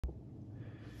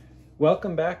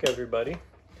Welcome back, everybody.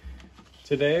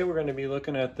 Today we're going to be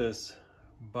looking at this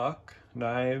Buck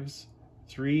Knives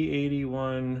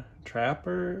 381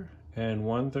 Trapper and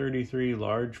 133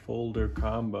 large folder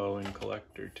combo in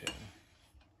collector tin.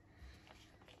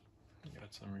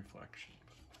 Got some reflection.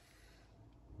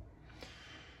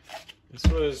 This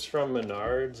was from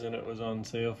Menards and it was on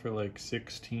sale for like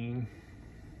 $16.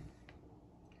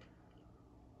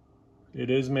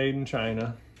 It is made in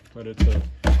China, but it's a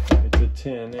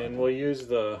tin, and we'll use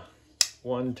the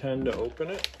 110 to open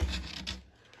it.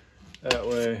 That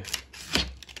way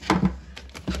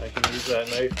I can use that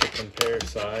knife to compare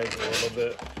size a little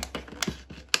bit.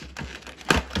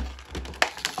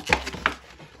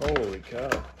 Holy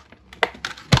cow.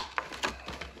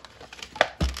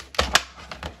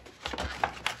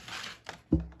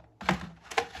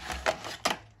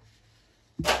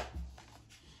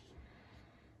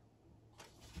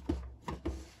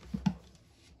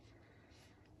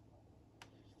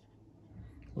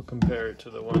 We'll compare it to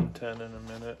the 110 in a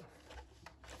minute.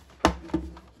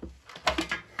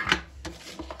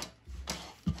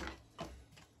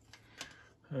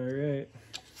 All right.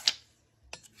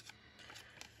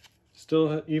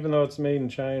 Still, even though it's made in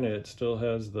China, it still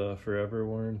has the forever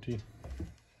warranty,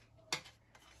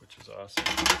 which is awesome.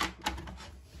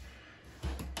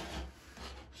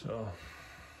 So,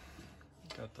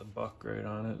 got the Buck right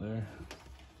on it there.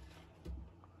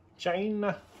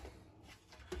 China.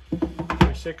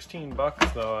 For 16 bucks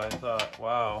though, I thought,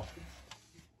 wow,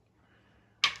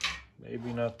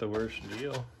 maybe not the worst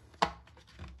deal.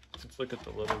 Let's look at the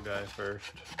little guy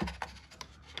first.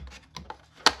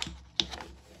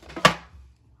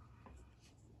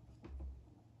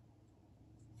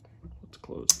 Let's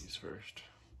close these first.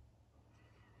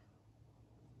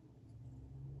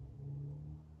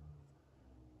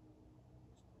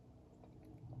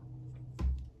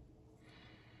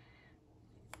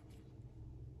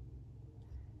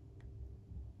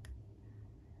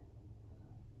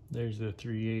 There's the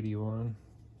 381.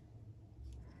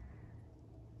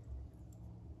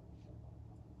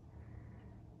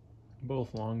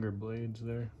 Both longer blades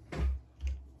there.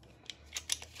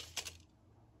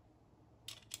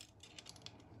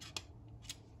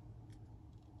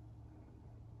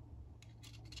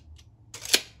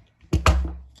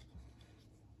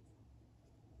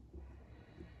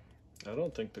 I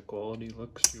don't think the quality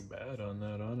looks too bad on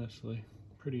that, honestly.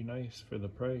 Pretty nice for the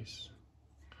price.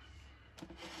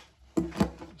 Let's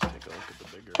take a look at the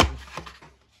bigger one.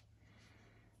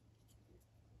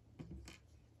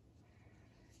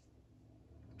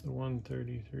 The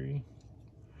 133.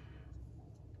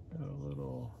 Got a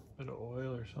little bit of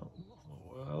oil or something.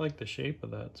 Oh, I like the shape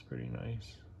of that, it's pretty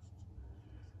nice.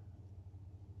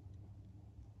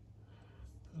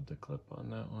 Put the clip on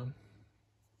that one.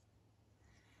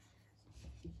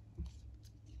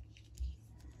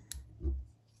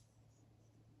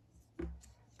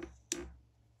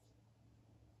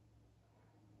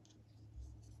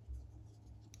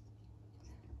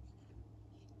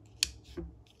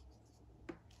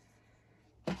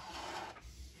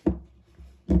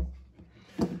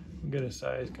 Get a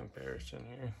size comparison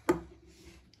here.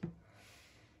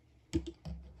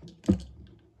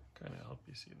 Kind of help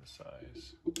you see the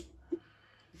size.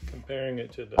 Comparing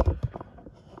it to the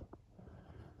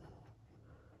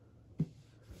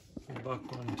Buck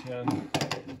 110.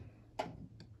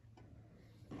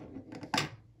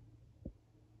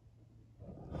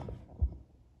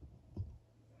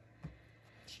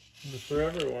 The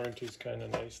forever warranty is kind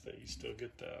of nice that you still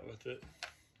get that with it,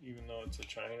 even though it's a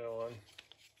China one.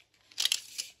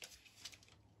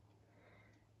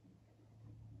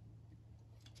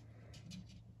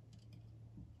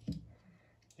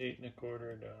 8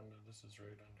 1/4 down to, this is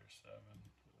right under 7.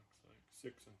 It looks like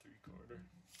 6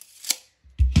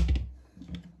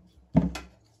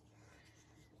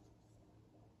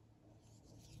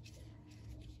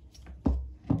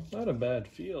 3/4. Not a bad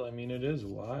feel. I mean, it is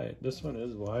wide. This one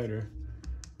is wider.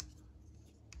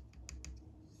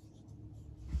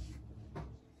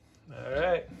 All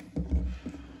right.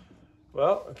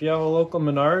 Well, if you have a local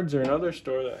Menards or another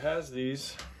store that has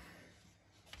these,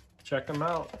 check them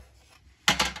out.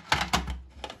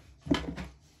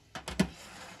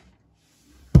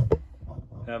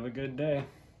 Have a good day.